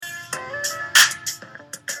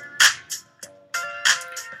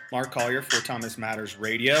Mark Collier, Fort Thomas Matters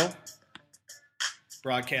Radio,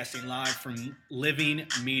 broadcasting live from Living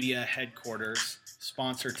Media headquarters.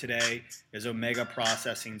 Sponsor today is Omega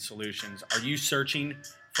Processing Solutions. Are you searching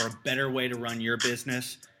for a better way to run your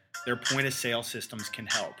business? Their point-of-sale systems can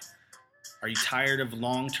help. Are you tired of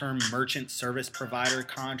long-term merchant service provider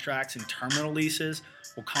contracts and terminal leases?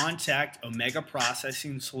 Well, contact Omega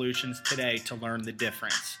Processing Solutions today to learn the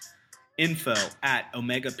difference.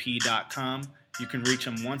 info@omegap.com. You can reach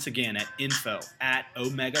them once again at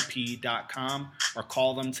info@omegap.com or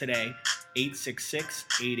call them today,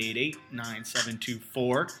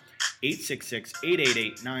 866-888-9724,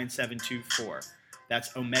 866-888-9724.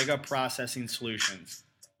 That's Omega Processing Solutions.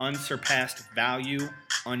 Unsurpassed value,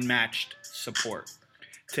 unmatched support.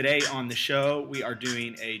 Today on the show, we are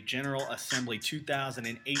doing a General Assembly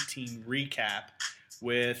 2018 recap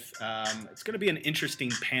with, it's going to be an interesting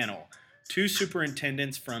panel. Two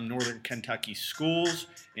superintendents from Northern Kentucky Schools,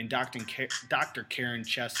 and Dr. Karen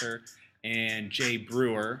Chesser and Jay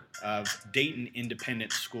Brewer of Dayton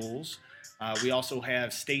Independent Schools. We also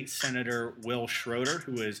have State Senator Will Schroeder,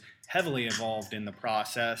 who is heavily involved in the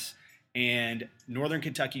process, and Northern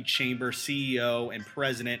Kentucky Chamber CEO and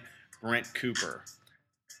President Brent Cooper.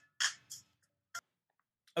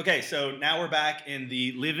 Okay, so now we're back in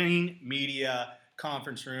the Living Media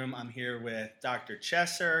conference room. I'm here with Dr.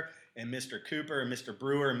 Chesser and Mr. Cooper and Mr.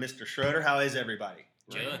 Brewer and Mr. Schroeder. How is everybody?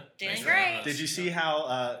 Good. Doing great. Did you see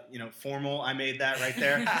how formal I made that right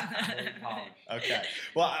there? Okay.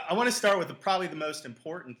 Well, I want to start with probably the most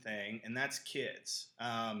important thing, and that's kids.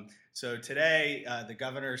 So today, the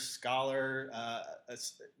Governor's Scholar,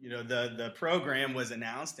 the program was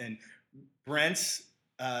announced, and Brent's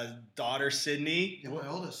daughter Sydney, my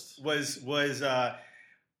oldest, was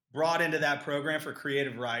brought into that program for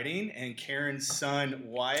creative writing, and Karen's son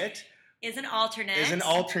Wyatt is an alternate.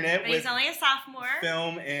 But he's only a sophomore.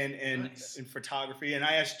 Film and photography. And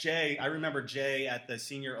I asked Jay, I remember Jay at the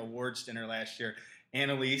senior awards dinner last year.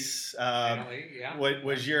 Annalise,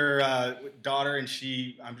 was your daughter, and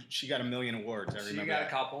she got a million awards. I remember. She got a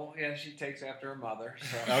couple. Yeah, she takes after her mother.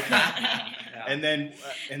 So. Okay. Yeah. And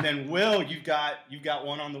then Will, you've got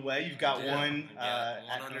one on the way. You've got one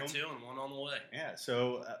one under two and one on the way. Yeah.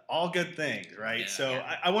 So all good things, right? Yeah. So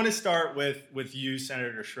I want to start with you,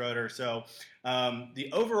 Senator Schroeder. So the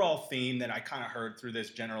overall theme that I kind of heard through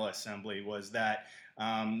this General Assembly was that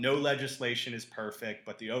no legislation is perfect,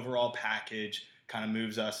 but the overall package kind of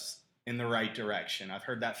moves us in the right direction. I've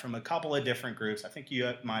heard that from a couple of different groups. I think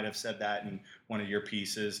you might have said that in one of your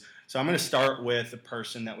pieces. So I'm going to start with the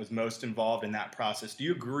person that was most involved in that process. Do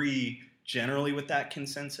you agree generally with that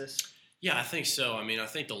consensus? Yeah, I think so. I mean, I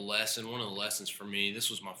think one of the lessons for me, this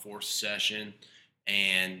was my fourth session,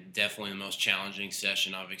 and definitely the most challenging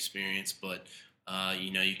session I've experienced. But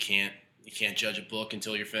you can't judge a book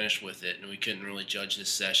until you're finished with it, and we couldn't really judge this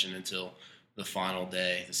session until the final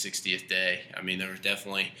day, the 60th day. I mean, there were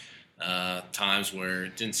definitely times where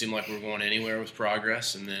it didn't seem like we were going anywhere with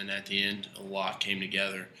progress, and then at the end, a lot came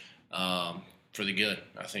together for the good.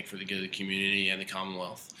 I think for the good of the community and the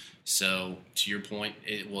Commonwealth. So, to your point,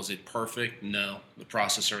 was it perfect? No, the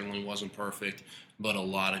process certainly wasn't perfect, but a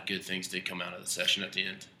lot of good things did come out of the session at the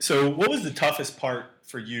end. So, what was the toughest part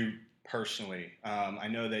for you personally? I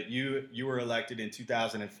know that you were elected in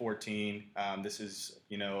 2014. This is,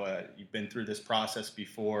 you've been through this process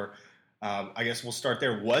before. I guess we'll start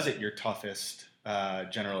there. Was it your toughest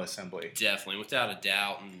General Assembly? Definitely, without a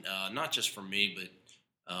doubt, and not just for me, but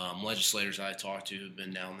legislators I talked to who've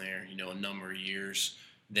been down there, a number of years.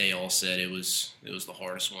 They all said it was the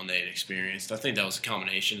hardest one they'd experienced. I think that was a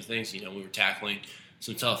combination of things. We were tackling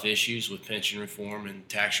some tough issues with pension reform and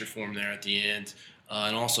tax reform there at the end.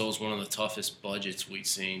 And also, it was one of the toughest budgets we'd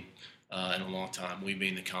seen in a long time. We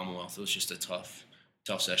being the Commonwealth, it was just a tough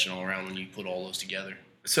session all around when you put all those together.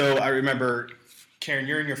 So I remember, Karen,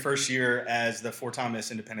 you're in your first year as the Fort Thomas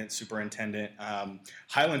Independent Superintendent.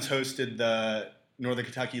 Highlands hosted the Northern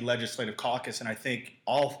Kentucky Legislative Caucus, and I think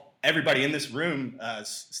everybody in this room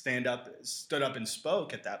stood up and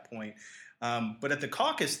spoke at that point. But at the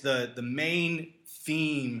caucus, the main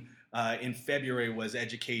theme in February was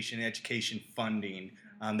education funding.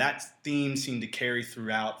 That theme seemed to carry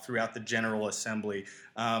throughout the General Assembly.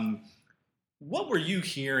 What were you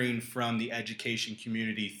hearing from the education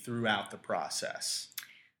community throughout the process?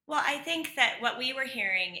 Well, I think that what we were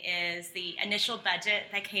hearing is the initial budget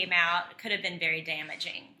that came out could have been very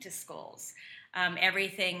damaging to schools.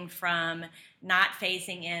 Everything from not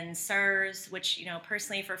phasing in SERS, which,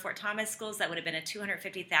 personally for Fort Thomas schools, that would have been a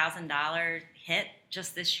 $250,000 hit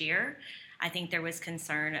just this year. I think there was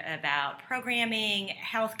concern about programming,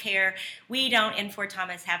 healthcare. We don't in Fort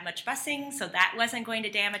Thomas have much busing, so that wasn't going to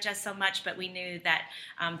damage us so much, but we knew that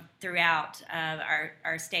throughout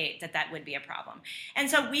our state that would be a problem. And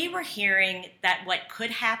so we were hearing that what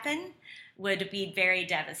could happen would be very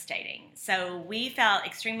devastating. So we felt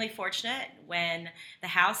extremely fortunate when the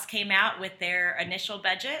House came out with their initial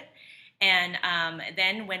budget. And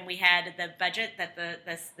then when we had the budget that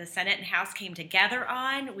the Senate and House came together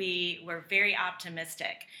on, we were very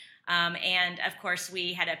optimistic. And of course,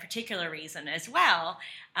 we had a particular reason as well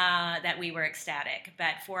that we were ecstatic.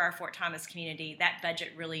 But for our Fort Thomas community, that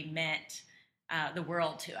budget really meant the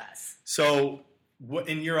world to us. So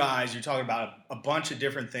in your eyes, you're talking about a bunch of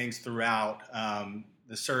different things throughout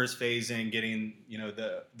the SERS phasing, getting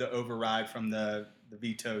the override from the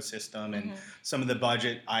veto system, and some of the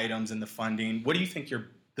budget items and the funding. What do you think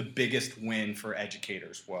the biggest win for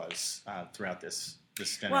educators was throughout this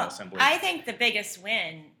General Assembly? I think the biggest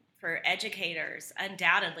win for educators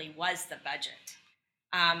undoubtedly was the budget.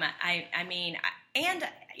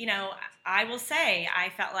 I will say I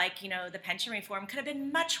felt like, the pension reform could have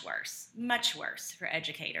been much worse for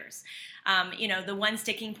educators. The one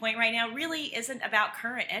sticking point right now really isn't about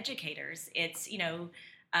current educators. It's,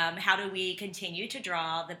 how do we continue to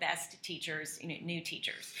draw the best teachers, new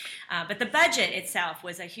teachers? But the budget itself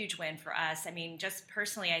was a huge win for us. I mean, just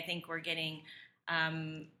personally, I think we're getting,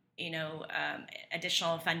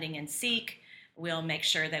 additional funding in SEEK. We'll make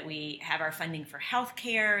sure that we have our funding for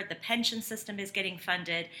healthcare. The pension system is getting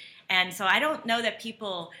funded. And so I don't know that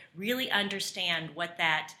people really understand what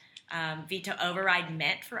that veto override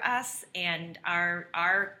meant for us and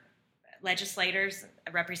our legislators,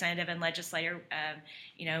 Representative and Legislator,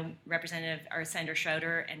 Representative or Senator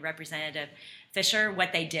Schroeder and Representative Fisher,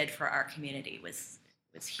 what they did for our community was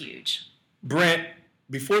huge. Brent,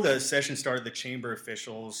 before the session started, the chamber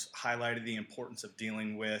officials highlighted the importance of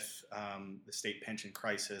dealing with the state pension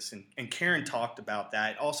crisis, and Karen talked about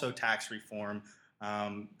that. Also, tax reform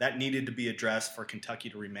that needed to be addressed for Kentucky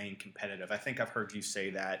to remain competitive. I think I've heard you say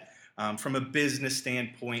that from a business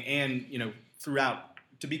standpoint, and throughout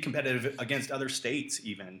to be competitive against other states.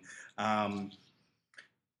 Even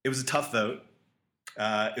it was a tough vote.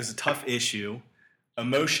 It was a tough issue.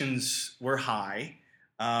 Emotions were high.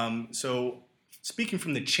 So. Speaking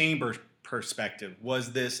from the chamber perspective,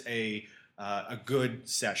 was this a good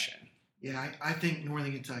session? Yeah, I think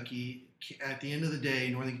Northern Kentucky, at the end of the day,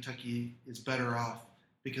 Northern Kentucky is better off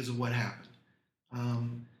because of what happened.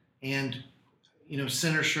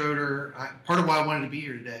 Senator Schroeder, part of why I wanted to be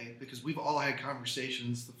here today, because we've all had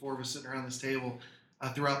conversations, the four of us sitting around this table,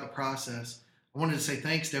 throughout the process. I wanted to say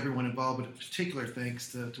thanks to everyone involved, but in particular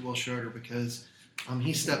thanks to Will Schroeder, because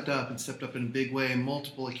he stepped up in a big way on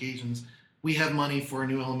multiple occasions. We have money for a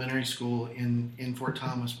new elementary school in Fort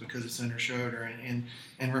Thomas because of Senator Schroeder and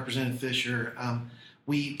Representative Fisher.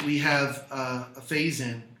 We have a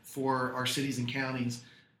phase-in for our cities and counties.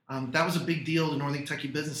 That was a big deal to Northern Kentucky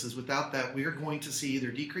businesses. Without that, we are going to see either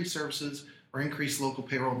decreased services or increased local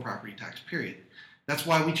payroll and property tax, period. That's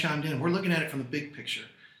why we chimed in. We're looking at it from the big picture.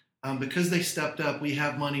 Because they stepped up, we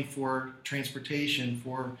have money for transportation,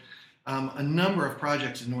 for a number of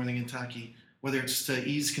projects in Northern Kentucky, whether it's to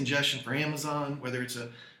ease congestion for Amazon, whether it's a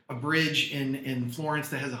bridge in Florence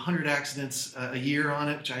that has 100 accidents a year on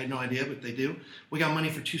it, which I had no idea, but they do. We got money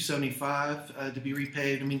for 275 to be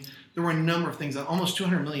repaid. I mean, there were a number of things, almost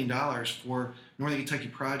 $200 million for Northern Kentucky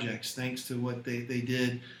projects, thanks to what they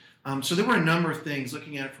did. So there were a number of things,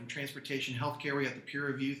 looking at it from transportation, healthcare, we got the peer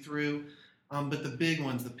review through, but the big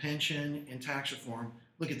ones, the pension and tax reform.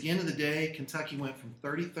 Look, at the end of the day, Kentucky went from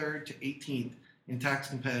 33rd to 18th in tax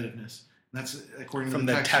competitiveness. That's according to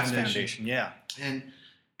the Tax Foundation. Yeah. And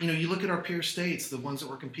you look at our peer states, the ones that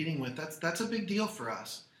we're competing with. That's a big deal for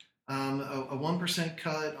us. A 1%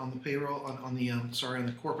 cut on the payroll, on the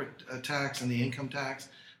corporate tax and the income tax.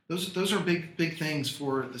 Those are big things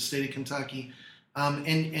for the state of Kentucky.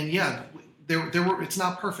 It's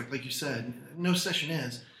not perfect, like you said. No session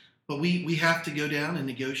is, but we have to go down and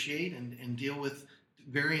negotiate and deal with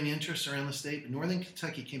varying interests around the state. But Northern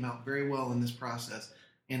Kentucky came out very well in this process.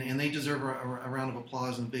 And they deserve a round of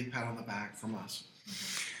applause and a big pat on the back from us.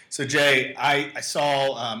 So, Jay, I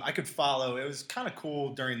saw, I could follow. It was kind of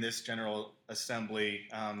cool during this General Assembly,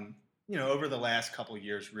 over the last couple of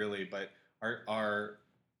years, really. But our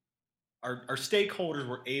stakeholders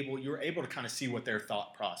you were able to kind of see what their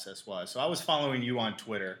thought process was. So I was following you on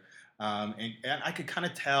Twitter, and I could kind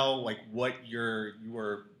of tell like what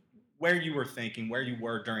where you were thinking, where you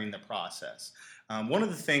were during the process. One of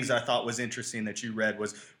the things I thought was interesting that you read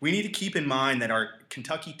was, we need to keep in mind that our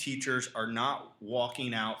Kentucky teachers are not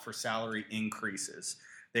walking out for salary increases.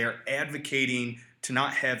 They are advocating to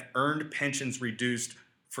not have earned pensions reduced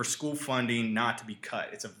for school funding not to be cut.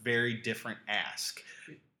 It's a very different ask.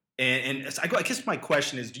 And I guess my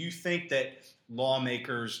question is, do you think that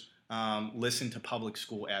lawmakers listen to public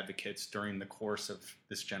school advocates during the course of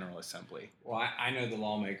this General Assembly? Well, I know the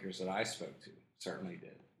lawmakers that I spoke to certainly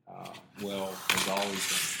did. Will has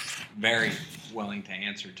always been very willing to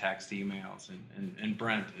answer text, emails, and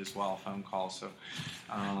Brent as well, phone calls. So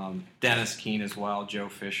Dennis Keene as well, Joe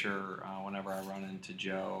Fisher, whenever I run into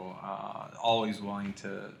Joe, always willing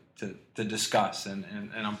to discuss.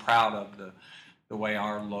 And I'm proud of the way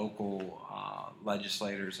our local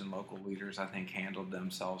legislators and local leaders, I think, handled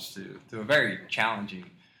themselves to a very challenging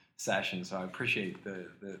session. So I appreciate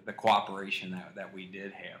the cooperation that we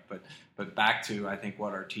did have. But back to, I think,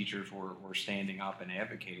 what our teachers were standing up and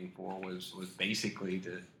advocating for was basically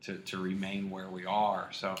to remain where we are.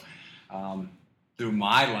 So through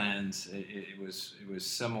my lens, it was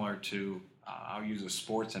similar to, I'll use a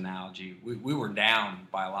sports analogy. We were down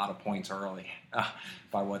by a lot of points early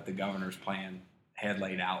by what the governor's plan had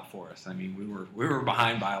laid out for us. I mean, we were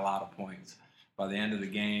behind by a lot of points. By the end of the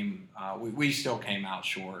game, we still came out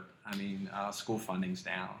short. I mean, school funding's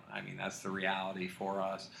down. I mean, that's the reality for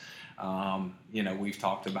us. We've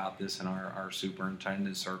talked about this in our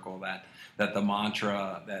superintendent circle, that the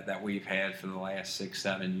mantra that we've had for the last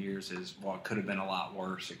 6-7 years is, well, it could have been a lot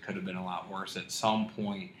worse. It could have been a lot worse. At some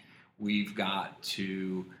point, we've got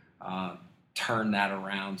to turn that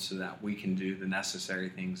around so that we can do the necessary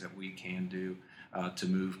things that we can do to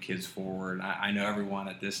move kids forward. I know everyone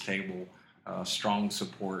at this table strong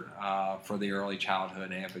support for the early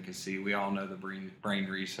childhood advocacy. We all know the brain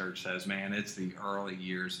research says, man, it's the early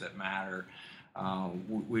years that matter.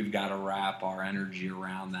 We've got to wrap our energy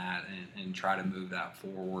around that and try to move that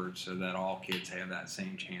forward so that all kids have that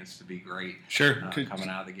same chance to be great. Sure. Coming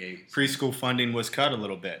out of the gate. Preschool funding was cut a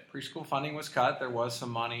little bit. Preschool funding was cut. There was some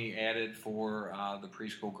money added for the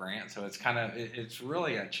preschool grant. So it's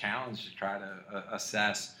really a challenge to try to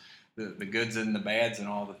assess the goods and the bads and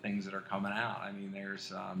all the things that are coming out. I mean,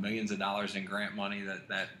 there's millions of dollars in grant money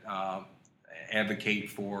that advocate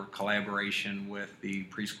for collaboration with the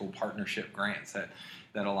preschool partnership grants that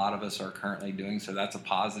a lot of us are currently doing. So that's a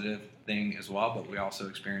positive thing as well. But we also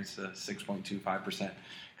experienced a 6.25%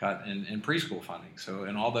 cut in preschool funding. So,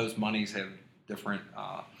 and all those monies have different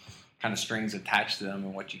kind of strings attached to them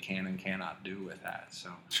and what you can and cannot do with that. So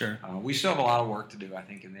sure, we still have a lot of work to do, I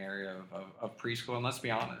think, in the area of preschool. And let's be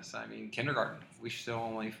honest, I mean, kindergarten, we still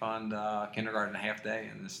only fund kindergarten a half day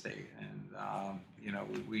in this state. And,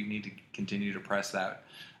 we need to continue to press that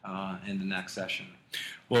in the next session.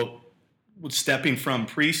 Well, stepping from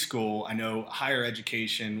preschool, I know higher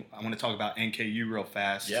education, I want to talk about NKU real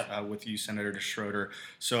fast with you, Senator Schroeder.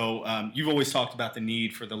 So you've always talked about the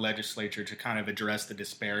need for the legislature to kind of address the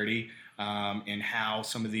disparity in how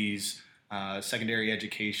some of these secondary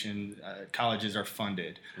education colleges are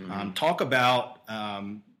funded. Mm-hmm. Talk about,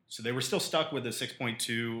 so they were still stuck with the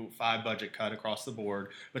 6.25 budget cut across the board,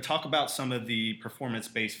 but talk about some of the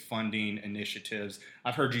performance-based funding initiatives.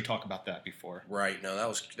 I've heard you talk about that before. Right. No, that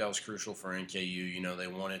was crucial for NKU. They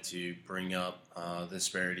wanted to bring up the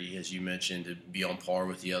disparity, as you mentioned, to be on par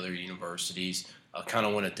with the other universities. Kind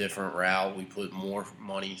of went a different route. We put more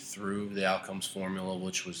money through the outcomes formula,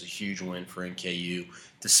 which was a huge win for NKU.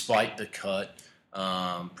 Despite the cut,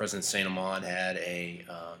 President St. Amand had a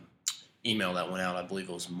email that went out, I believe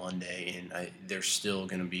it was Monday, and they're still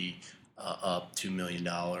going to be up $2 million,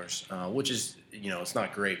 which is, it's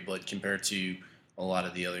not great, but compared to a lot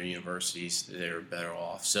of the other universities, they're better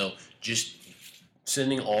off. So just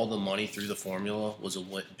sending all the money through the formula was a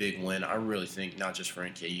big win. I really think not just for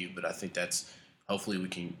NKU, but I think hopefully we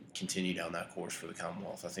can continue down that course for the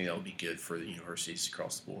Commonwealth. I think that would be good for the universities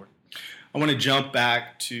across the board. I want to jump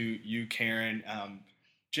back to you, Karen.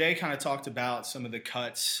 Jay kind of talked about some of the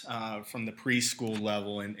cuts from the preschool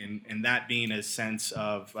level and that being a sense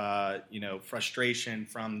of, frustration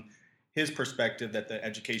from his perspective that the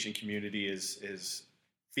education community is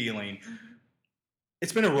feeling. Mm-hmm.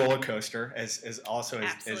 It's been a roller coaster, as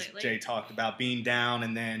Jay talked about, being down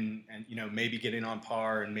and then maybe getting on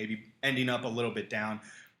par and maybe ending up a little bit down.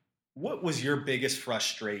 What was your biggest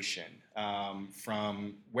frustration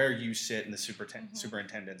from where you sit in the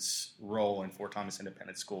superintendent's role in Fort Thomas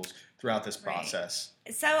Independent Schools throughout this process?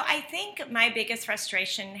 Right. So I think my biggest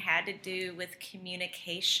frustration had to do with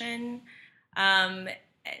communication.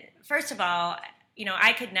 First of all,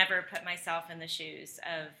 I could never put myself in the shoes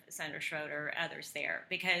of Senator Schroeder or others there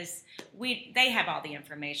because they have all the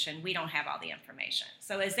information. We don't have all the information.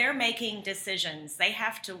 So as they're making decisions, they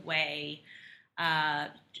have to weigh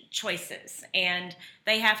choices, and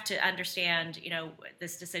they have to understand,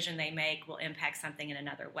 this decision they make will impact something in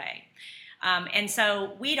another way. And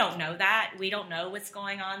so we don't know that. We don't know what's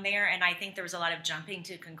going on there. And I think there was a lot of jumping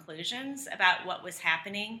to conclusions about what was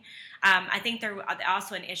happening. I think there was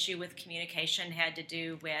also an issue with communication had to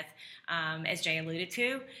do with, as Jay alluded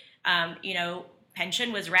to,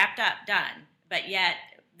 pension was wrapped up, done. But yet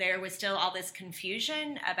there was still all this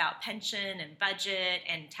confusion about pension and budget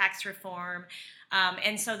and tax reform.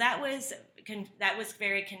 And so that was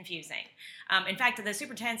very confusing. In fact, the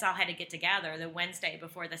superintendents all had to get together the Wednesday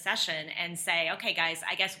before the session and say, okay, guys,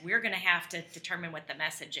 I guess we're going to have to determine what the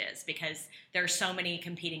message is because there are so many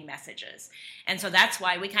competing messages. And so that's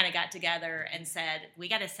why we kind of got together and said, we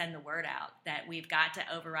got to send the word out that we've got to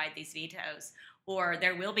override these vetoes, or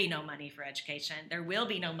there will be no money for education. There will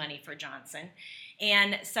be no money for Johnson.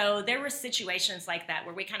 And so there were situations like that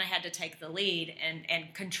where we kind of had to take the lead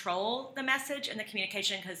and control the message and the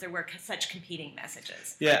communication because there were such competing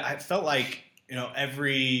messages. Yeah, I felt like,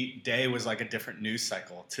 every day was like a different news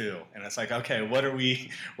cycle too. And it's like, okay, what are we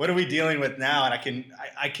dealing with now? And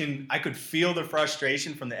I could feel the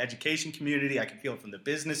frustration from the education community. I could feel it from the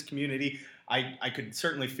business community. I could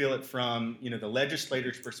certainly feel it from, the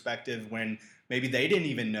legislators' perspective when maybe they didn't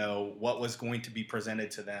even know what was going to be presented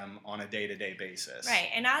to them on a day-to-day basis. Right,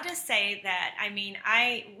 and I'll just say that,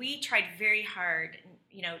 we tried very hard,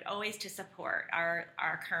 always to support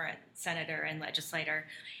our current senator and legislator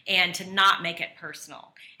and to not make it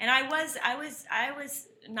personal. And I was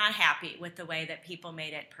not happy with the way that people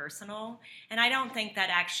made it personal, and I don't think that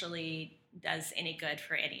actually does any good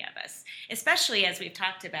for any of us, especially as we've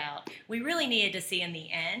talked about. We really needed to see in the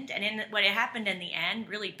end, and what happened in the end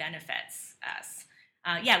really benefits us.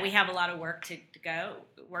 We have a lot of work to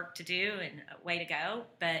do, and a way to go,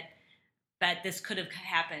 but this could have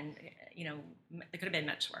happened. It could have been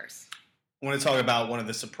much worse. I want to talk about one of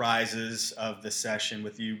the surprises of the session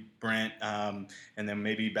with you, Brent, and then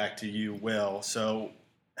maybe back to you, Will. So,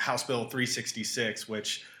 House Bill 366,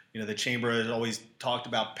 which the chamber has always talked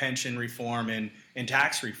about pension reform and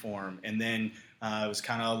tax reform, and then it was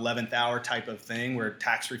kind of 11th hour type of thing where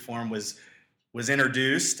tax reform was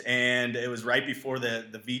introduced, and it was right before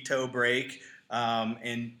the veto break.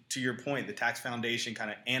 And to your point, the Tax Foundation kind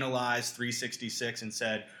of analyzed 366 and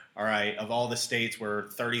said, all right, of all the states, we're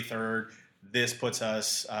 33rd. This puts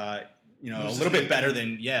us, a little bit better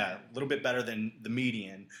than the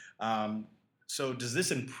median. So does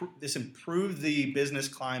this improve the business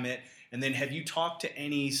climate? And then have you talked to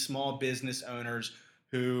any small business owners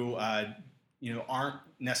who aren't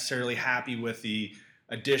necessarily happy with the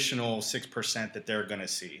additional 6% that they're going to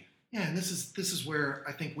see? Yeah, and this is where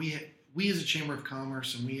I think we as a Chamber of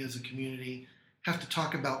Commerce and we as a community have to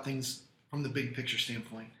talk about things from the big picture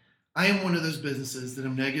standpoint. I am one of those businesses that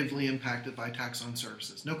am negatively impacted by tax on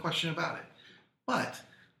services, no question about it. But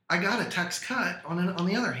I got a tax cut on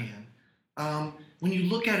the other hand. When you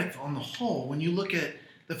look at it on the whole, when you look at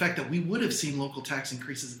the fact that we would have seen local tax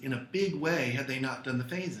increases in a big way had they not done the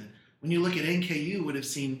phase-in, when you look at NKU would have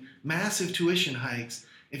seen massive tuition hikes,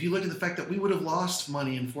 if you look at the fact that we would have lost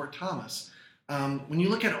money in Fort Thomas, when you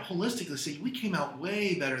look at it holistically, see, we came out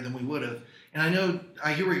way better than we would have. And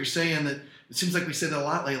I hear what you're saying, that it seems like we said that a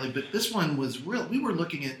lot lately, but this one was real. We were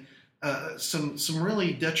looking at some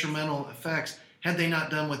really detrimental effects had they not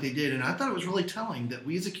done what they did. And I thought it was really telling that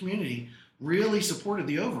we as a community really supported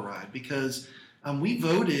the override because we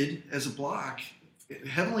voted as a block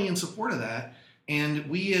heavily in support of that. And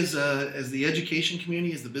we as the education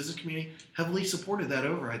community, as the business community, heavily supported that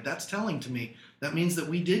override. That's telling to me. That means that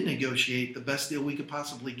we did negotiate the best deal we could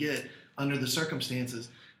possibly get under the circumstances.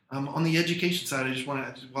 On the education side, I just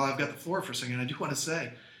want to, while I've got the floor for a second, I do want to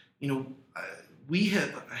say, we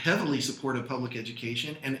have heavily supported public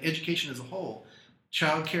education and education as a whole.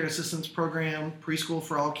 Child care assistance program, preschool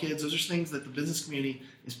for all kids, those are things that the business community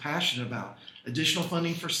is passionate about. Additional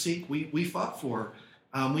funding for SEEK, we fought for.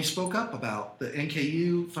 We spoke up about the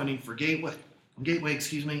NKU funding for Gateway,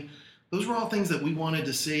 Those were all things that we wanted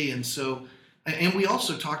to see. And we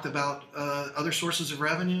also talked about other sources of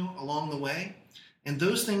revenue along the way. And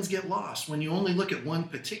those things get lost when you only look at one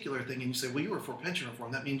particular thing and you say, well, you were for pension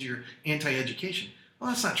reform. That means you're anti-education.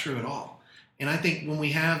 Well, that's not true at all. And I think when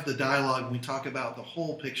we have the dialogue and we talk about the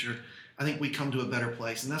whole picture, I think we come to a better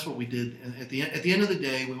place. And that's what we did. And at the end of the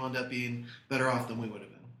day, we wound up being better off than we would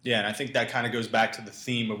have been. Yeah, and I think that kind of goes back to the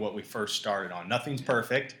theme of what we first started on. Nothing's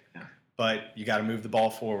perfect, but you got to move the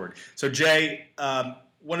ball forward. So, Jay,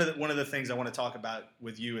 one of the things I want to talk about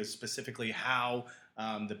with you is specifically how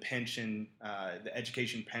the pension, the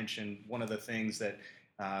education pension, one of the things that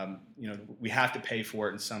we have to pay for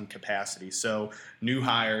it in some capacity. So new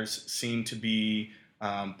hires seem to be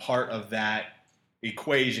part of that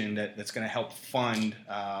equation that's going to help fund,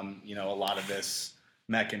 a lot of this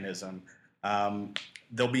mechanism.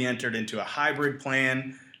 They'll be entered into a hybrid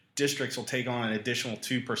plan. Districts will take on an additional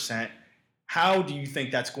 2%. How do you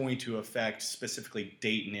think that's going to affect specifically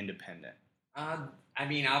Dayton Independent?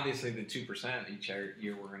 Obviously the 2% each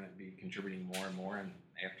year we're going to be contributing more and more, and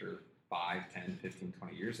after 5, 10, 15,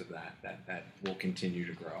 20 years of that will continue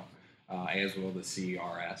to grow, as will the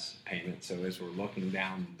CRS payment. So as we're looking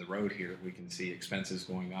down the road here, we can see expenses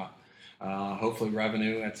going up. Hopefully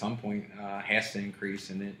revenue at some point has to increase,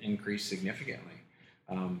 and it increase significantly.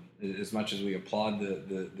 As much as we applaud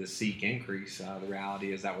the SEEK increase, the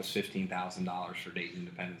reality is that was $15,000 for Dayton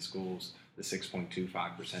Independent Schools. The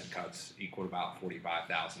 6.25% cuts equal about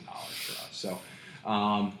 $45,000 for us. So,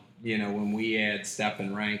 when we add step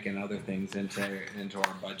and rank and other things into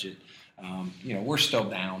our budget, we're still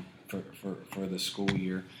down for the school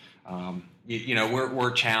year.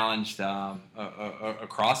 We're challenged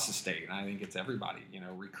across the state. And I think it's everybody.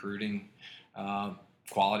 Recruiting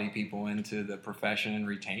quality people into the profession and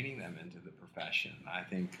retaining them into the profession. I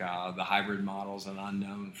think the hybrid model is an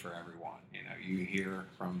unknown for everyone. You hear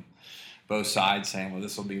from both sides saying, well,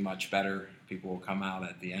 this will be much better. People will come out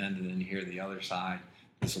at the end, and then you hear the other side,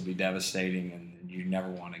 this will be devastating, and you never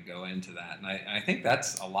want to go into that. And I think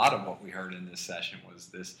that's a lot of what we heard in this session was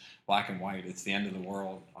this black and white. It's the end of the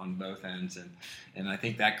world on both ends. And I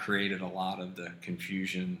think that created a lot of the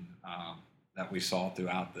confusion that we saw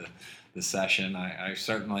throughout the session. I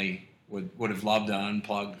certainly would have loved to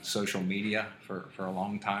unplug social media for a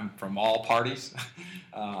long time from all parties.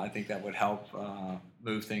 I think that would help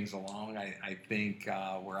move things along. I think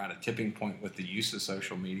we're at a tipping point with the use of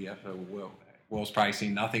social media. So Will's probably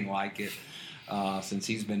seen nothing like it since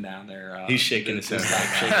he's been down there. He's shaking his head.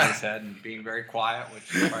 Shaking his head and being very quiet,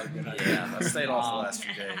 which is probably a good idea. Yeah, I stayed off the last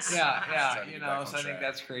few days. So I think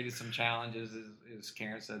that's created some challenges, as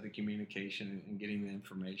Karen said, the communication and getting the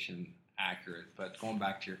information accurate. But going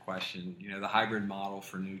back to your question, the hybrid model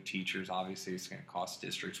for new teachers, obviously it's going to cost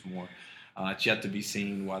districts more. It's yet to be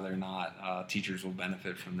seen whether or not teachers will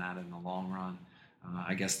benefit from that in the long run.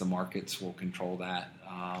 I guess the markets will control that,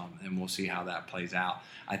 and we'll see how that plays out.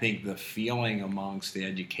 I think the feeling amongst the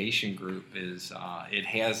education group is it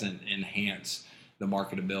hasn't enhanced the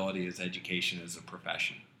marketability as education as a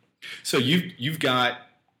profession. So you've got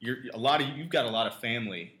a lot of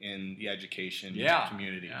family in the education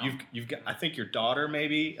community. Yeah. You've got, I think, your daughter,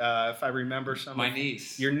 maybe, if I remember some. My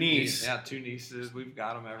niece. Your niece. Yeah, 2 nieces. We've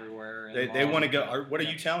got them everywhere. They want to go. What are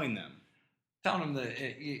you telling them? Telling them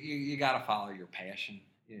that you got to follow your passion,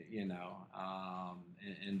 and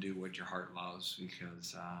do what your heart loves,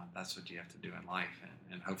 because that's what you have to do in life,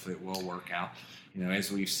 and hopefully it will work out.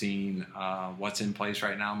 As we've seen, what's in place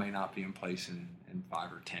right now may not be in place in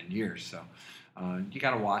 5 or 10 years. So you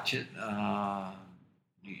got to watch it.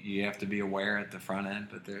 You have to be aware at the front end,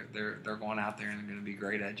 but they're going out there and they're going to be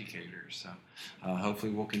great educators. So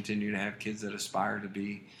hopefully we'll continue to have kids that aspire to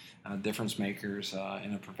be difference makers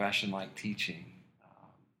in a profession like teaching.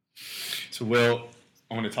 So, Will,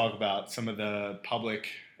 I want to talk about some of the public,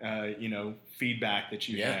 feedback that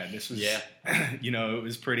you had. This was, it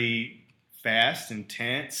was pretty fast,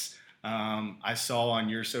 intense. I saw on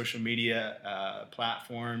your social media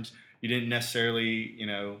platforms, you didn't necessarily,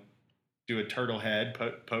 do a turtle head,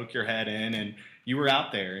 poke your head in, and you were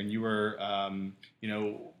out there and you were,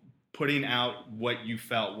 putting out what you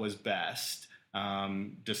felt was best.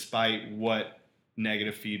 Despite what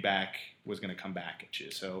negative feedback was going to come back at you.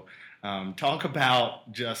 So talk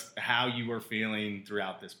about just how you were feeling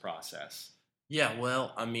throughout this process. Yeah,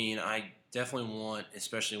 well, I definitely want,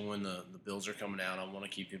 especially when the bills are coming out, I want to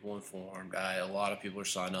keep people informed. A lot of people are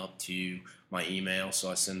signed up to my email, so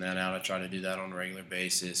I send that out. I try to do that on a regular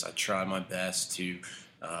basis. I try my best to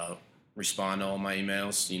respond to all my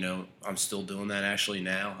emails. I'm still doing that actually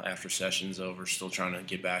now after session's over, still trying to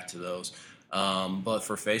get back to those. But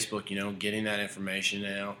for Facebook, getting that information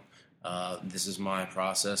out, this is my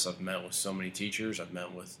process. I've met with so many teachers. I've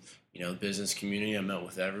met with, the business community. I've met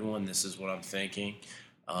with everyone. This is what I'm thinking.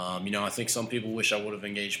 I think some people wish I would have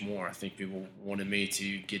engaged more. I think people wanted me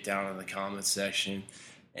to get down in the comments section.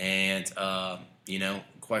 And,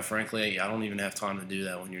 quite frankly, I don't even have time to do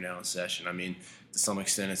that when you're down in session. To some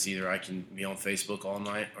extent, it's either I can be on Facebook all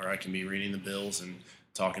night or I can be reading the bills and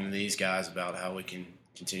talking to these guys about how we can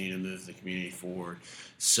continue to move the community forward.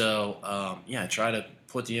 So, I try to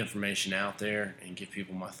put the information out there and give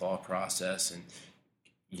people my thought process and,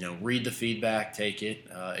 read the feedback, take it,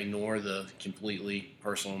 ignore the completely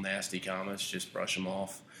personal, nasty comments, just brush them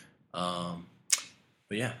off.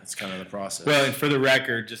 yeah, that's kind of the process. Well, and for the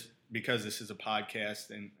record, just because this is a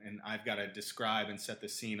podcast and I've got to describe and set the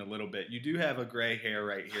scene a little bit, you do have a gray hair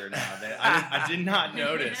right here now that I did not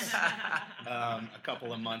notice a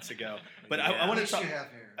couple of months ago. But I want to talk. You have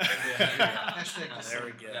hair. Hashtag there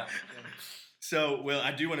we go. Yeah. So, Will,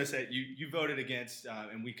 I do want to say you voted against,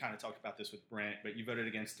 and we kind of talked about this with Brent, but you voted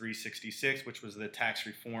against 366, which was the tax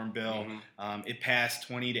reform bill. Mhm. It passed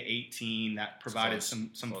 20 to 18. That provided Close.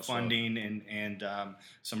 some Close funding and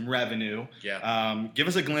some revenue. Yeah. Give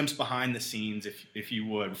us a glimpse behind the scenes, if you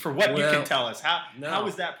would, for what you can tell us. How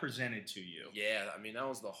was that presented to you? Yeah, I mean, that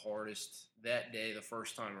was the hardest. That day, the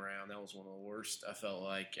first time around, that was one of the worst, I felt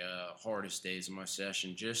like, hardest days of my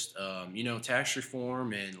session. Just, tax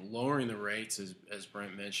reform and lowering the rates, as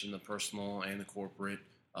Brent mentioned, the personal and the corporate,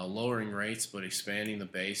 lowering rates, but expanding the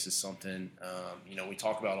base is something, we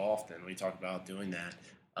talk about often. We talk about doing that.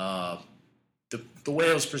 The way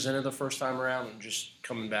it was presented the first time around, and just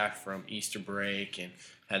coming back from Easter break and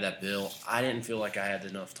had that bill, I didn't feel like I had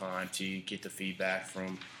enough time to get the feedback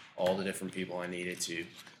from all the different people I needed to.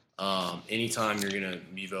 Anytime you're going to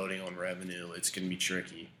be voting on revenue, it's going to be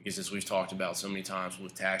tricky because, as we've talked about so many times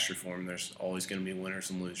with tax reform, there's always going to be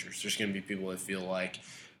winners and losers. There's going to be people that feel like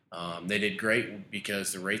they did great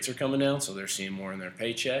because the rates are coming down, so they're seeing more in their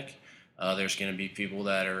paycheck. There's going to be people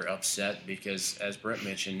that are upset because, as Brent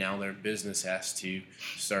mentioned, now their business has to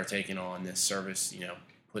start taking on this service,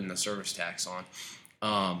 putting the service tax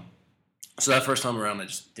on. So that first time around, I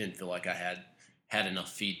just didn't feel like I had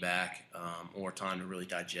enough feedback or time to really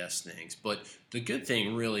digest things. But the good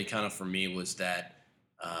thing really kind of for me was that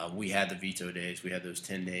we had the veto days. We had those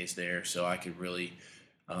 10 days there, so I could really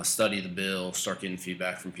study the bill, start getting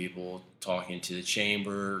feedback from people, talking to the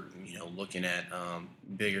chamber, looking at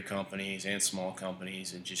bigger companies and small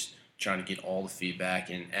companies and just trying to get all the feedback.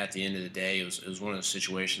 And at the end of the day, it was one of those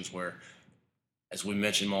situations where, as we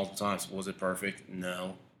mentioned multiple times, was it perfect?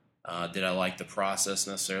 No. Did I like the process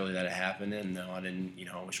necessarily that it happened in? No, I didn't.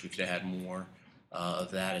 I wish we could have had more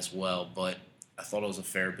of that as well. But I thought it was a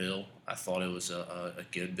fair bill. I thought it was a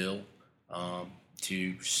good bill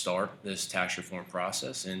to start this tax reform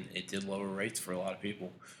process, and it did lower rates for a lot of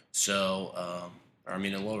people. So,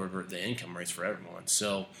 it lowered the income rates for everyone.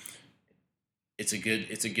 So it's a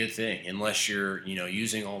good thing. Unless you're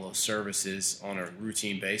using all those services on a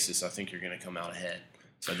routine basis, I think you're going to come out ahead.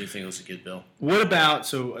 So I do think it was a good bill. What about,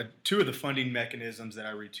 two of the funding mechanisms that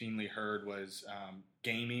I routinely heard was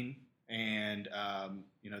gaming and,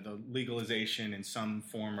 the legalization in some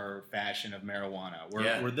form or fashion of marijuana.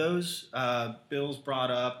 Were those bills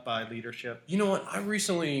brought up by leadership? You know what? I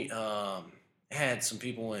recently had some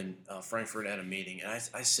people in Frankfurt at a meeting, and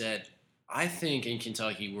I said, I think in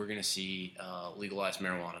Kentucky we're going to see legalized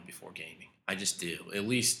marijuana before gaming. I just do, at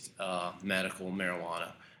least medical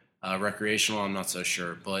marijuana. Recreational, I'm not so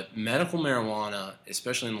sure, but medical marijuana,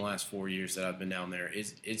 especially in the last 4 years that I've been down there,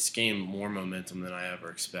 it's gained more momentum than I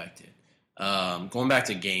ever expected. Going back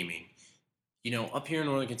to gaming, up here in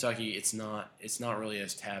Northern Kentucky, it's not really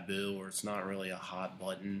as taboo, or it's not really a hot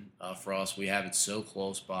button for us. We have it so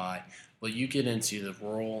close by, but you get into the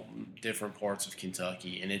rural, different parts of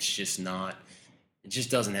Kentucky, and it's just not. It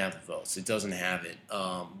just doesn't have the votes. It doesn't have it.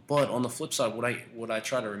 But on the flip side, what I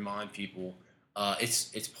try to remind people.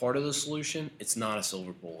 It's part of the solution. It's not a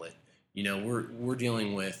silver bullet. We're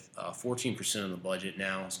dealing with 14% of the budget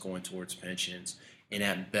now is going towards pensions, and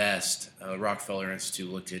at best, Rockefeller Institute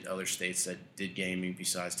looked at other states that did gaming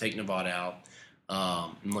besides take Nevada out,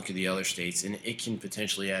 and look at the other states, and it can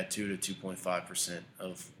potentially add 2 to 2.5%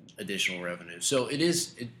 of additional revenue. So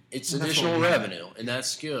it's additional revenue, and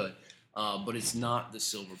that's good, but it's not the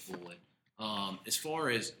silver bullet. As far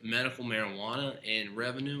as medical marijuana and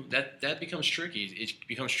revenue, that becomes tricky. It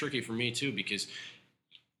becomes tricky for me too because,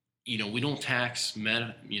 we don't tax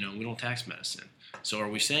medicine. So are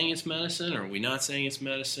we saying it's medicine, or are we not saying it's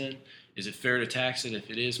medicine? Is it fair to tax it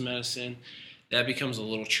if it is medicine? That becomes a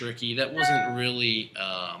little tricky. That wasn't really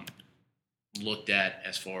looked at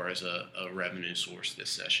as far as a revenue source this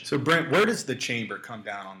session. So, Brent, where does the chamber come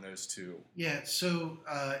down on those two? Yeah. So,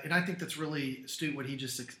 and I think that's really astute what he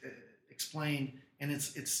just explained, and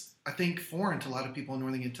it's I think foreign to a lot of people in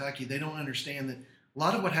Northern Kentucky. They don't understand that a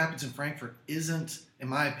lot of what happens in Frankfurt isn't, in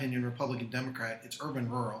my opinion, Republican Democrat. It's urban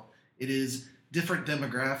rural. It is different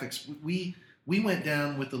demographics. We went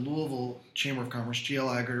down with the Louisville Chamber of Commerce,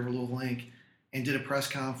 GLI, Greater Louisville Inc., and did a press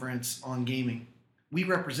conference on gaming. We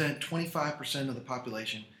represent 25% of the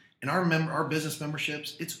population, and our business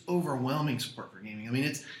memberships, it's overwhelming support for gaming.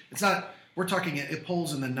 It's not. We're talking it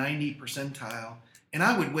polls in the 90 percentile. And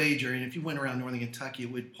I would wager, and if you went around Northern Kentucky,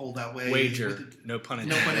 it would poll that way. Wager, no pun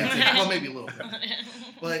intended. No pun intended. Well, maybe a little bit.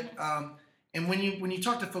 But And when you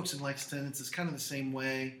talk to folks in Lexington, it's kind of the same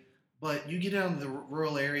way. But you get down to the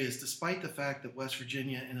rural areas, despite the fact that West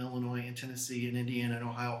Virginia and Illinois and Tennessee and Indiana and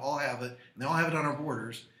Ohio all have it, and they all have it on our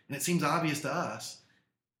borders, and it seems obvious to us.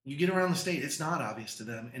 You get around the state, it's not obvious to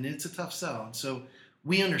them, and it's a tough sell. And so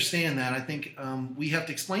we understand that. I think we have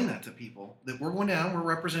to explain that to people, that we're going down, we're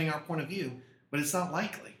representing our point of view, but it's not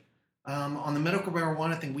likely. On the medical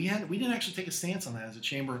marijuana thing, we didn't actually take a stance on that as a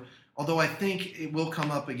chamber, although I think it will come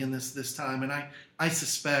up again this time. And I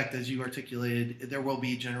suspect, as you articulated, there will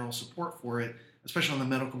be general support for it, especially on the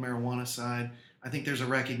medical marijuana side. I think there's a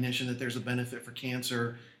recognition that there's a benefit for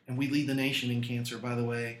cancer, and we lead the nation in cancer, by the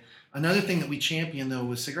way. Another thing that we championed, though,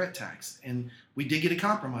 was cigarette tax, and we did get a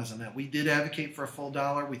compromise on that. We did advocate for a full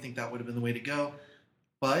 $1. We think that would have been the way to go.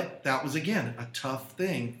 But that was, again, a tough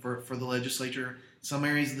thing for the legislature, some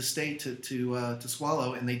areas of the state to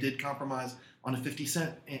swallow, and they did compromise on a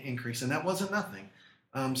 50-cent increase, and that wasn't nothing.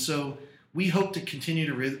 So we hope to continue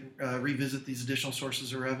to revisit these additional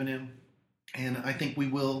sources of revenue, and I think we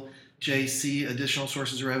will, Jay, see additional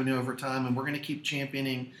sources of revenue over time, and we're going to keep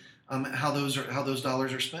championing how those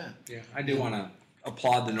dollars are spent. Yeah, I do want to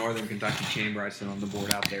applaud the Northern Kentucky Chamber. I sit on the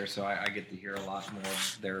board out there, so I get to hear a lot more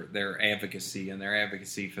of their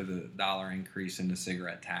advocacy for the dollar increase in the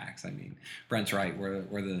cigarette tax. I mean, Brent's right.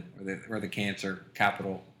 We're the cancer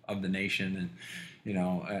capital of the nation, and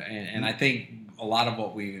and I think a lot of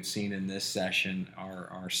what we've seen in this session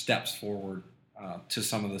are steps forward to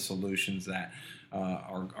some of the solutions that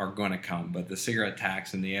are going to come. But the cigarette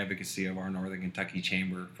tax and the advocacy of our Northern Kentucky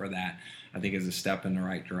Chamber for that, I think, is a step in the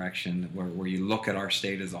right direction. Where you look at our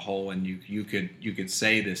state as a whole, and you could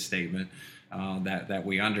say this statement that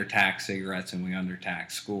we undertax cigarettes and we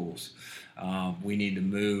undertax schools. We need to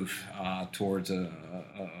move towards a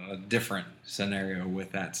different scenario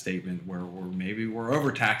with that statement, where maybe we're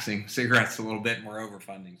overtaxing cigarettes a little bit and we're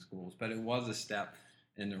overfunding schools. But it was a step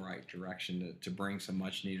in the right direction to bring some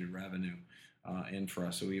much needed revenue in for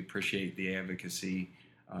us. So we appreciate the advocacy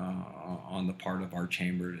on the part of our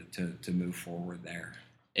chamber to move forward there.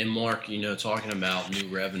 And Mark, talking about new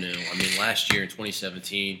revenue, I mean, last year in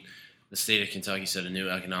 2017, the state of Kentucky set a new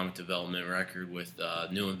economic development record with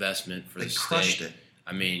new investment for the state. They crushed it.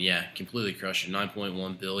 I mean, yeah, completely crushed it,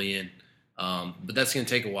 $9.1 billion. But that's going to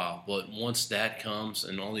take a while. But once that comes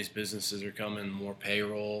and all these businesses are coming, more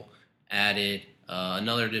payroll added,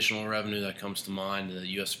 another additional revenue that comes to mind, the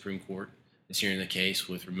U.S. Supreme Court is hearing the case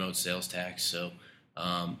with remote sales tax. So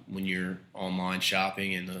when you're online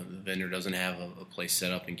shopping and the vendor doesn't have a place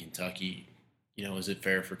set up in Kentucky, is it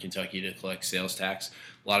fair for Kentucky to collect sales tax?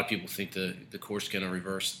 A lot of people think the court's going to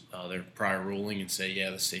reverse their prior ruling and say, yeah,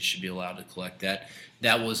 the state should be allowed to collect that.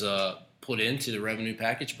 That was put into the revenue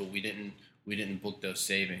package, but we didn't book those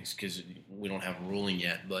savings because we don't have a ruling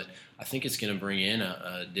yet. But I think it's going to bring in an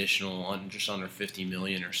additional just under $50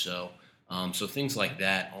 million or so. So things like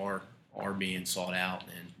that are being sought out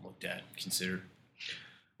and looked at, considered.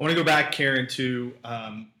 I want to go back, Karen, to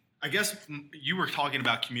I guess you were talking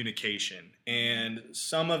about communication, and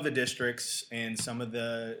some of the districts and some of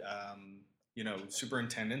the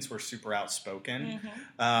superintendents were super outspoken.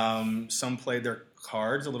 Mm-hmm. Some played their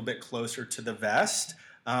cards a little bit closer to the vest.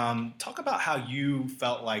 Talk about how you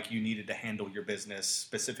felt like you needed to handle your business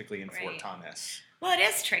specifically in Fort Thomas. Well, it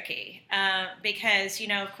is tricky because,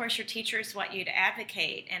 of course, your teachers want you to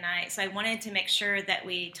advocate, and so I wanted to make sure that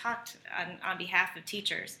we talked on behalf of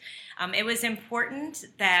teachers. It was important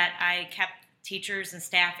that I kept teachers and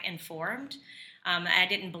staff informed. I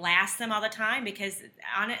didn't blast them all the time because,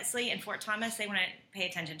 honestly, in Fort Thomas, they want to pay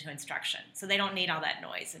attention to instruction, so they don't need all that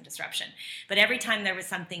noise and disruption. But every time there was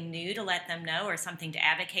something new to let them know or something to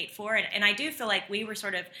advocate for, and I do feel like we were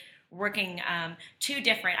sort of working two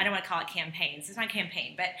different, I don't want to call it campaigns, it's not a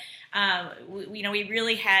campaign, but we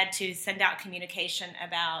really had to send out communication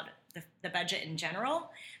about the budget in general,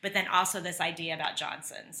 but then also this idea about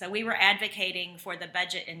Johnson. So we were advocating for the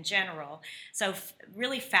budget in general. So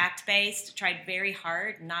really fact-based, tried very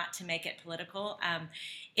hard not to make it political.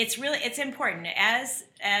 It's important as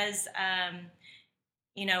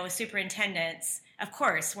superintendents. Of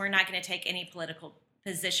course, we're not going to take any political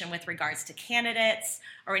position with regards to candidates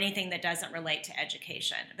or anything that doesn't relate to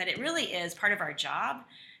education. But it really is part of our job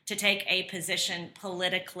to take a position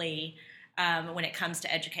politically when it comes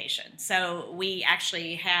to education. So we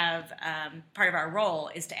actually have part of our role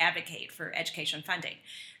is to advocate for education funding.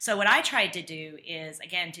 So what I tried to do is,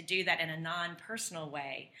 again, to do that in a non-personal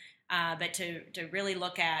way, but to really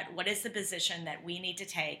look at what is the position that we need to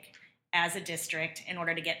take as a district in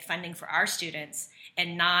order to get funding for our students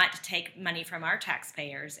and not take money from our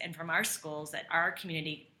taxpayers and from our schools that our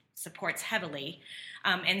community supports heavily.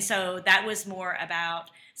 And so that was more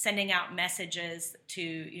about sending out messages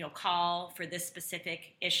to, call for this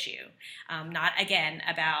specific issue, not, again,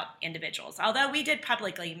 about individuals. Although we did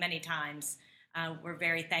publicly many times, we're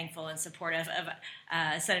very thankful and supportive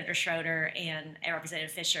of Senator Schroeder and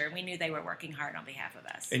Representative Fisher. We knew they were working hard on behalf of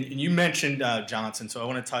us. And you mentioned Johnson, so I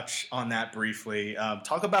want to touch on that briefly.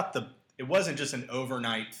 Talk about it wasn't just an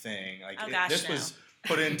overnight thing. This was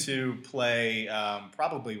put into play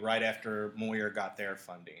probably right after Moyer got their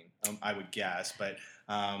funding, I would guess. But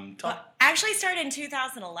actually started in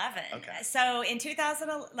 2011. Okay. So in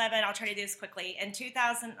 2011, I'll try to do this quickly. In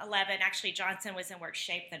 2011, actually Johnson was in worse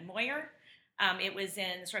shape than Moyer. It was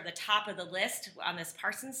in sort of the top of the list on this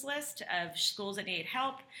Parsons list of schools that needed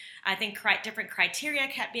help. I think different criteria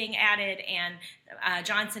kept being added, and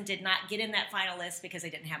Johnson did not get in that final list because they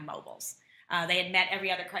didn't have mobiles. They had met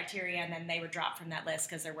every other criteria, and then they were dropped from that list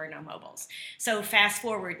because there were no mobiles. So fast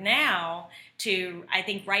forward now to, I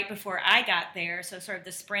think, right before I got there, so sort of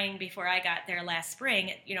the spring before I got there last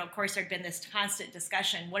spring, of course, there had been this constant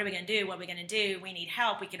discussion. What are we going to do? What are we going to do? We need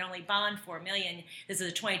help. We can only bond $4 million. This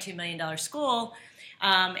is a $22 million school.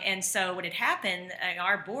 And so what had happened,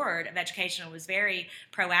 our Board of Education was very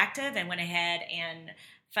proactive and went ahead and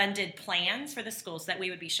funded plans for the schools that we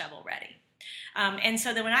would be shovel ready. And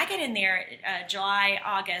so then when I get in there, July,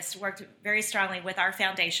 August, worked very strongly with our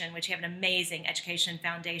foundation, which we have an amazing education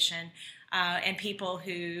foundation, and people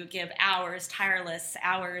who give tireless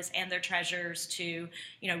hours, and their treasures to,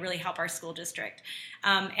 really help our school district.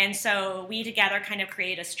 And so we together kind of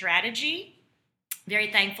create a strategy.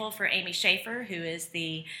 Very thankful for Amy Schaefer, who is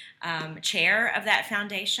the chair of that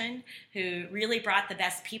foundation, who really brought the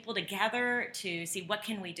best people together to see what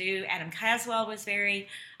can we do. Adam Caswell was very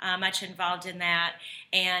much involved in that.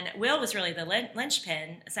 And Will was really the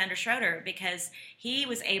linchpin, Senator Schroeder, because he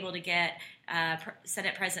was able to get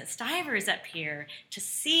Senate President Stivers up here to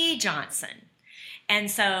see Johnson. And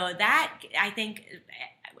so that, I think...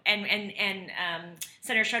 And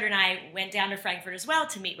Senator Schroeder and I went down to Frankfurt as well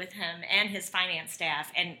to meet with him and his finance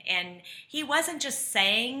staff. And he wasn't just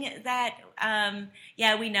saying that,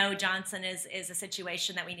 we know Johnson is a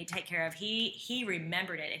situation that we need to take care of. He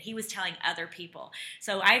remembered it, and he was telling other people.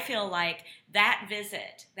 So I feel like that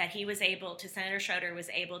visit that he was able to, Senator Schroeder was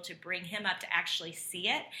able to bring him up to actually see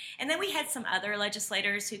it. And then we had some other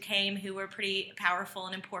legislators who came who were pretty powerful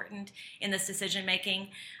and important in this decision making.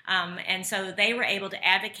 And so they were able to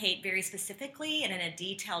advocate very specifically and in a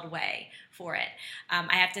detailed way for it.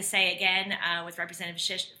 I have to say again, with Representative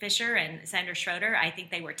Fisher and Senator Schroeder, I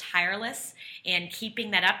think they were tireless in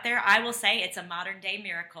keeping that up there. I will say it's a modern day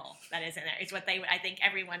miracle that is in there. It's what I think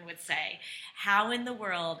everyone would say. How in the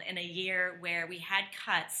world, in a year where we had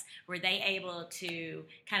cuts, were they able to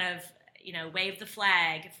kind of wave the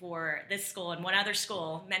flag for this school and one other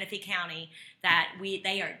school, Menifee County, that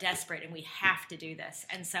they are desperate and we have to do this.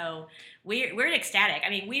 And so we're ecstatic.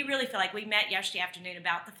 I mean, we really feel like we met yesterday afternoon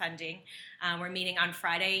about the funding. We're meeting on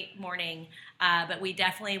Friday morning, but we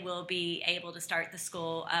definitely will be able to start the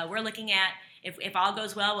school. We're looking at, if all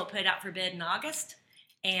goes well, we'll put it out for bid in August,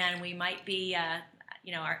 and we might be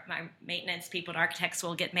my maintenance people and architects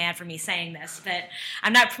will get mad for me saying this, but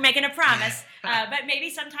I'm not making a promise, but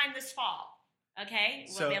maybe sometime this fall, okay,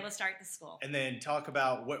 we'll be able to start the school. And then talk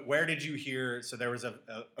about where did you hear, so there was a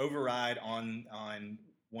override on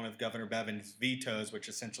one of Governor Bevin's vetoes, which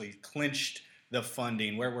essentially clinched the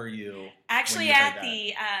funding. Where were you? Actually,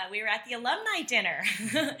 we were at the alumni dinner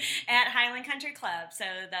at Highland Country Club. So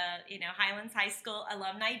the Highlands High School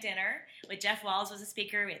alumni dinner with Jeff Walls was a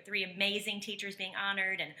speaker. We had 3 amazing teachers being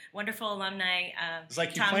honored and wonderful alumni. It was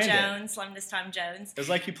like Tom Jones, alumnus Tom Jones. It was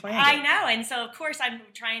like you planned it. I know, and so of course I'm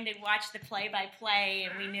trying to watch the play-by-play,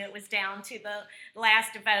 and we knew it was down to the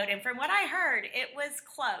last vote. And from what I heard, it was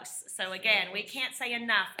close. So again, we can't say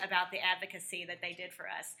enough about the advocacy that they did for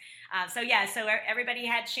us. So everybody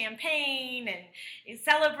had champagne and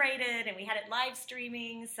celebrated, and we had it live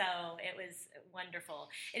streaming, so it was wonderful.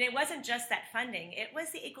 And it wasn't just that funding, it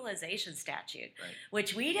was the equalization statute, right,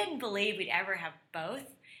 which we didn't believe we'd ever have both.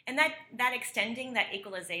 And that extending that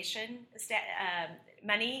equalization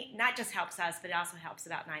money not just helps us, but it also helps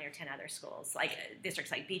about 9 or 10 other schools, like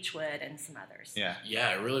districts like Beechwood and some others. Yeah,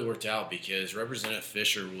 it really worked out because Representative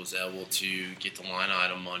Fisher was able to get the line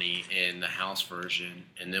item money in the House version,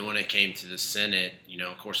 and then when it came to the Senate,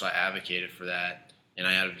 of course I advocated for that, and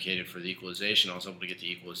I advocated for the equalization. I was able to get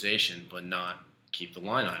the equalization, but not keep the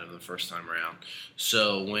line item the first time around.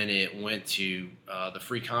 So when it went to the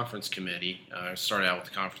Free Conference Committee, started out with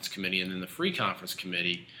the Conference Committee and then the Free Conference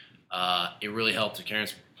Committee, it really helped. To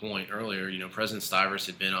Karen's point earlier, President Stivers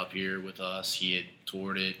had been up here with us. He had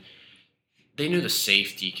toured it. they knew the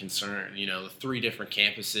safety concern, the 3 different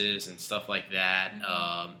campuses and stuff like that.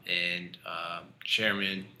 And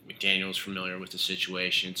Chairman McDaniel was familiar with the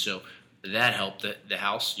situation. So that helped. The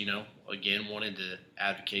House, again, wanted to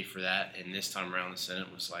advocate for that. And this time around, the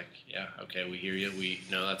Senate was like, yeah, okay, we hear you. We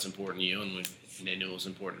know that's important to you. And they knew it was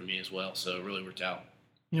important to me as well. So it really worked out.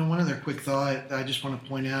 One other quick thought I just want to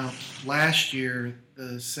point out. Last year,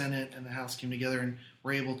 the Senate and the House came together and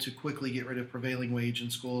were able to quickly get rid of prevailing wage in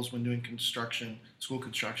schools when doing school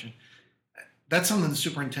construction. That's something the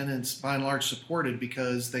superintendents, by and large, supported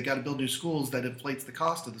because they got to build new schools that inflates the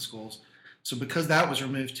cost of the schools. So because that was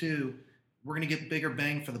removed too, we're going to get bigger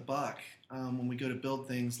bang for the buck when we go to build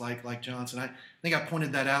things like Johnson. I think I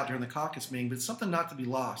pointed that out during the caucus meeting, but it's something not to be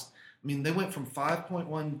lost. I mean, they went from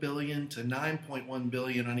 $5.1 billion to $9.1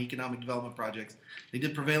 billion on economic development projects. They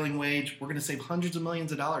did prevailing wage. We're going to save hundreds of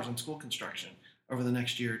millions of dollars on school construction over the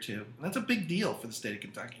next year or two. And that's a big deal for the state of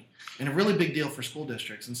Kentucky and a really big deal for school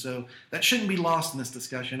districts. And so that shouldn't be lost in this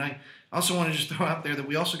discussion. I also want to just throw out there that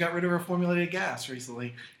we also got rid of our formulated gas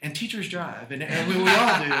recently, and teachers drive, and we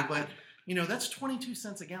all do. But, that's 22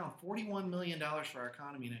 cents a gallon, $41 million for our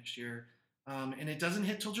economy next year. And it doesn't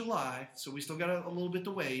hit till July, so we still got a little bit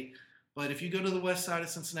to wait. But if you go to the west side of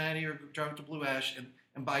Cincinnati or drive to Blue Ash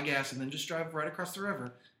and buy gas and then just drive right across the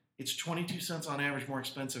river, it's 22 cents on average more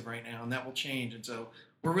expensive right now, and that will change. And so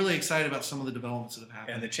we're really excited about some of the developments that have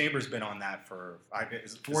happened. And the Chamber's been on that for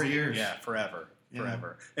 4 years. Yeah, forever. Yeah.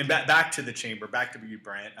 And back to the Chamber, back to you,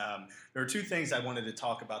 Brent. There are 2 things I wanted to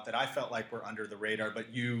talk about that I felt like were under the radar,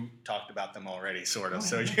 but you talked about them already, sort of. Oh,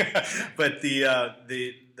 so, yeah. But the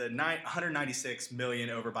 $196 million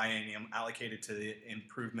over biennium allocated to the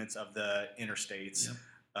improvements of the interstates. Yep.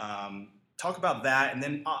 Talk about that, and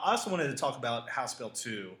then I also wanted to talk about House Bill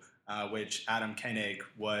 2. Which Adam Koenig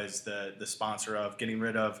was the sponsor of, getting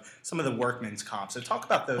rid of some of the workman's comp. So talk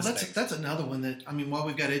about those things. That's another one that, while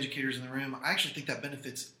we've got educators in the room, I actually think that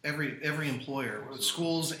benefits every employer,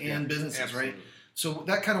 schools and businesses, absolutely. right? So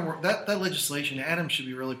that kind of work, that legislation, Adam should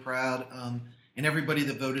be really proud, and everybody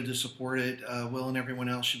that voted to support it, Will and everyone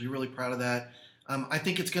else should be really proud of that. I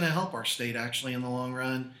think it's going to help our state actually in the long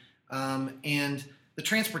run. And the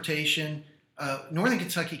transportation, Northern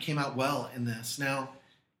Kentucky came out well in this. Now,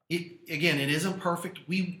 it isn't perfect.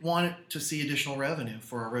 We want to see additional revenue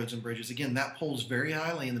for our roads and bridges. Again, that polls very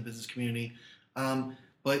highly in the business community,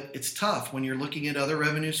 but it's tough when you're looking at other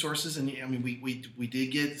revenue sources. And we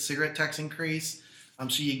did get cigarette tax increase,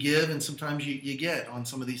 so you give and sometimes you get on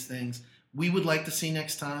some of these things. We would like to see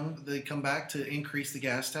next time they come back to increase the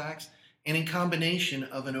gas tax, and in combination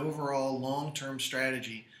of an overall long-term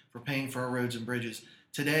strategy for paying for our roads and bridges.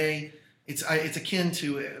 Today, it's akin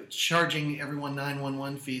to charging everyone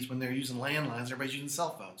 911 fees when they're using landlines. Everybody's using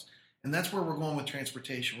cell phones. And that's where we're going with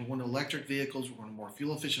transportation. We're going to electric vehicles. We're going to more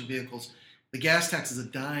fuel-efficient vehicles. The gas tax is a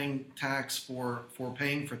dying tax for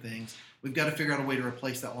paying for things. We've got to figure out a way to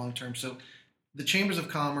replace that long-term. So the chambers of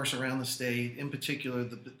commerce around the state, in particular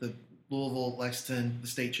the Louisville, Lexington, the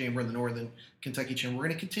State Chamber, and the Northern Kentucky Chamber, we're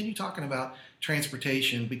going to continue talking about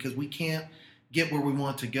transportation because we can't get where we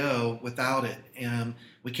want to go without it. And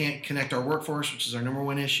we can't connect our workforce, which is our number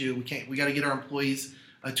one issue. We got to get our employees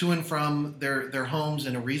to and from their homes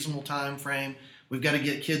in a reasonable time frame. We've got to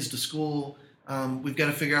get kids to school. We've got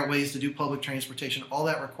to figure out ways to do public transportation. All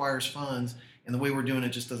that requires funds, and the way we're doing it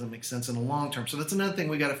just doesn't make sense in the long term. So that's another thing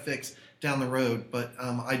we got to fix down the road. But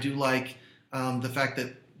I do like the fact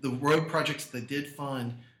that the road projects that did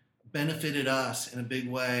fund benefited us in a big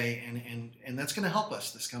way, and that's going to help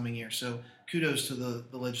us this coming year. So kudos to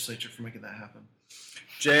the legislature for making that happen.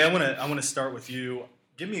 Jay, I want to start with you.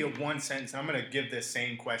 Give me one sentence. I'm going to give this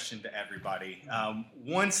same question to everybody.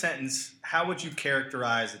 One sentence. How would you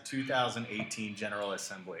characterize the 2018 General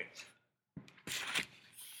Assembly?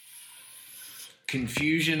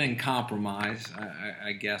 Confusion and compromise,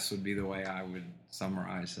 I guess, would be the way I would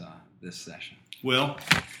summarize this session. Will?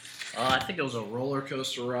 I think it was a roller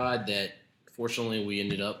coaster ride that, fortunately, we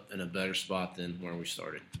ended up in a better spot than where we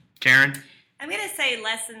started. Karen? I'm going to say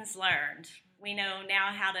lessons learned. We know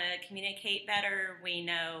now how to communicate better. We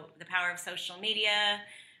know the power of social media.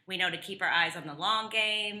 We know to keep our eyes on the long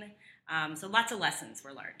game. So lots of lessons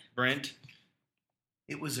were learned. Brent?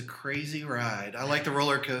 It was a crazy ride. I like the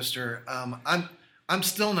roller coaster. I'm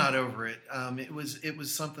still not over it. It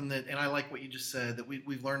was something that, and I like what you just said, that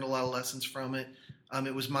we've learned a lot of lessons from it.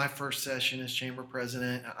 It was my first session as chamber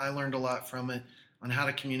president. I learned a lot from it on how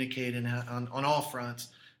to communicate and on all fronts.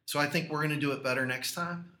 So I think we're going to do it better next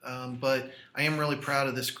time. But I am really proud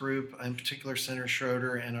of this group, in particular Senator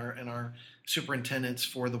Schroeder and our superintendents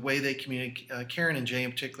for the way they communicate. Karen and Jay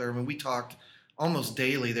in particular. I mean, we talked almost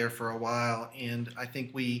daily there for a while, and I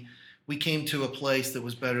think we we came to a place that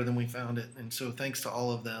was better than we found it. And so thanks to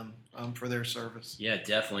all of them for their service. Yeah,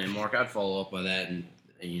 definitely. And Mark, I'd follow up by that and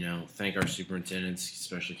thank our superintendents,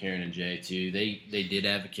 especially Karen and Jay too. They did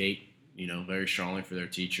advocate very strongly for their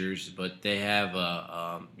teachers, but they have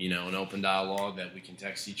an open dialogue that we can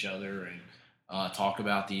text each other and talk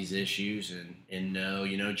about these issues and know.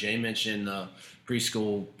 Jay mentioned the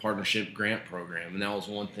preschool partnership grant program, and that was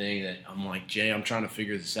one thing that I'm like, Jay, I'm trying to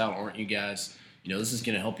figure this out. Aren't you guys? This is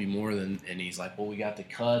going to help you more than. And he's like, well, we got the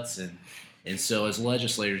cuts and so as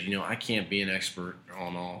legislators, I can't be an expert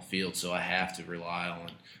on all fields, so I have to rely on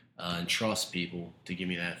and trust people to give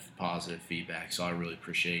me that positive feedback. So I really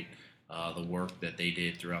appreciate the work that they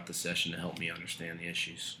did throughout the session to help me understand the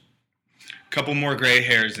issues. Couple more gray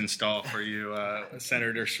hairs installed for you,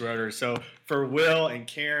 Senator Schroeder. So for Will and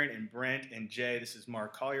Karen and Brent and Jay, this is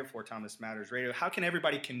Mark Collier for Thomas Matters Radio. How can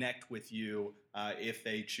everybody connect with you if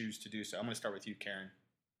they choose to do so? I'm going to start with you, Karen.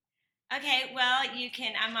 Okay, well,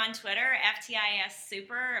 I'm on Twitter, FTIS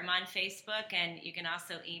Super. I'm on Facebook, and you can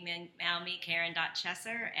also email me,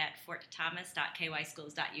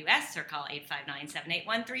 karen.chesser@fortthomas.kyschools.us, or call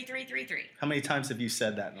 859-781-3333. How many times have you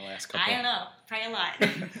said that in the last couple? I don't know, probably a lot.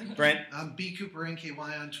 Brent? I'm B. Cooper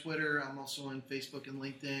NKY on Twitter. I'm also on Facebook and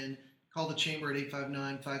LinkedIn. Call the Chamber at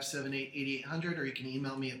 859-578-8800, or you can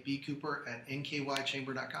email me at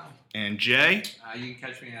bcooper@nkychamber.com. And Jay? You can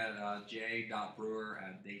catch me at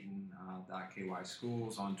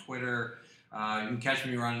j.brewer@dayton.kyschools on Twitter. You can catch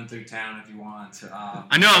me running through town if you want.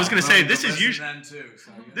 I know, I was going to say, this is usually then too.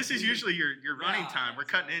 So, this is usually your running time. We're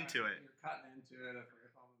cutting into it. You're cutting into it. If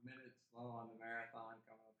I'm a minute slow on the marathon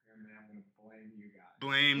coming up here, man, I'm going to blame you guys.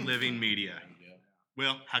 Blame Living Media.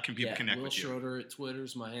 Will, how can people connect Will with you? Schroeder at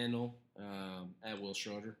Twitter's my handle, at Will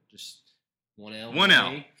Schroeder, just one L. One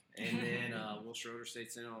L. And then Will Schroeder State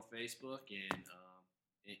Senate on Facebook, and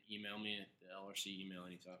email me at the LRC email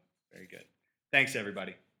anytime. Very good. Thanks,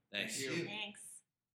 everybody. Thanks. Thank you. Thanks.